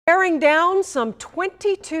Bearing down some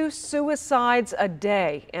 22 suicides a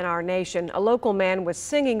day in our nation. A local man was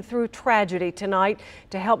singing through tragedy tonight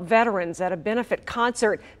to help veterans at a benefit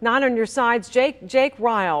concert. 9 on your sides, Jake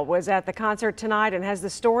Ryle was at the concert tonight and has the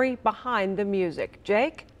story behind the music.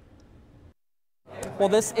 Jake? Well,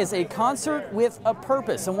 this is a concert with a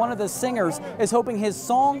purpose, and one of the singers is hoping his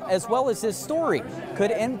song, as well as his story,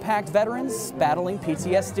 could impact veterans battling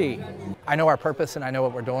PTSD. I know our purpose and I know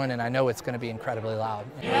what we're doing, and I know it's going to be incredibly loud.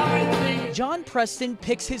 John Preston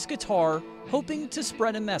picks his guitar, hoping to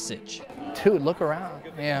spread a message. Dude, look around,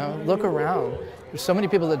 look around. There's so many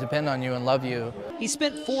people that depend on you and love you. He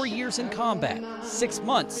spent 4 years in combat, 6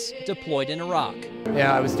 months deployed in Iraq.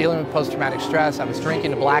 I was dealing with post-traumatic stress. I was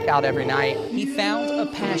drinking to blackout every night. He found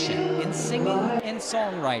a passion in singing and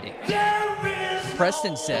songwriting.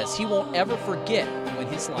 Preston says he won't ever forget when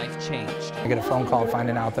his life changed. I get a phone call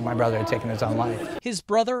finding out that my brother had taken his own life. His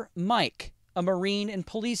brother, Mike, a Marine and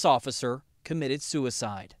police officer, committed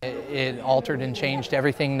suicide. It altered and changed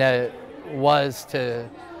everything that was to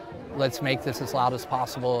let's make this as loud as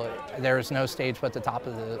possible. There is no stage but the top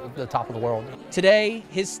of the world. Today,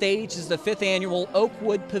 his stage is the 5th annual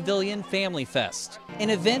Oakwood Pavilion Family Fest, an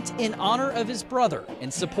event in honor of his brother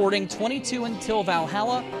and supporting 22 Until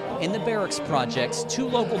Valhalla and the Barracks Project's 2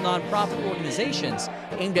 local nonprofit organizations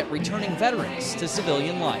aimed at returning veterans to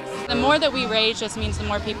civilian life. The more that we raise just means the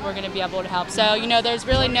more people are going to be able to help. So, there's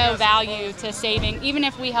really no value to saving, even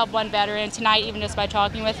if we help one veteran tonight, even just by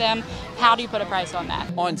talking with them, how do you put a price on that?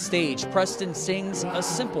 On stage, Preston sings a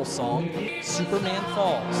simple song, Superman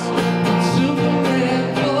Falls.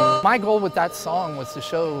 My goal with that song was to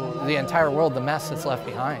show the entire world the mess that's left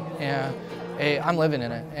behind. I'm living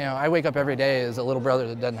in it. I wake up every day as a little brother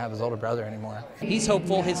that doesn't have his older brother anymore. He's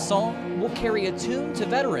hopeful his song will carry a tune to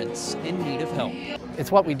veterans in need of help.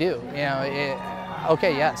 It's what we do.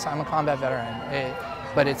 Okay, yes, I'm a combat veteran,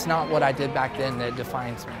 but it's not what I did back then that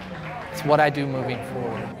defines me. It's what I do moving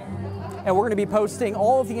forward. And we're going to be posting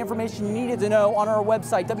all of the information you needed to know on our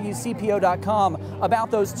website, WCPO.com,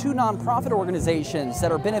 about those 2 nonprofit organizations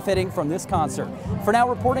that are benefiting from this concert. For now,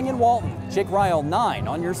 reporting in Walton, Jake Ryle, 9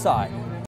 on your side.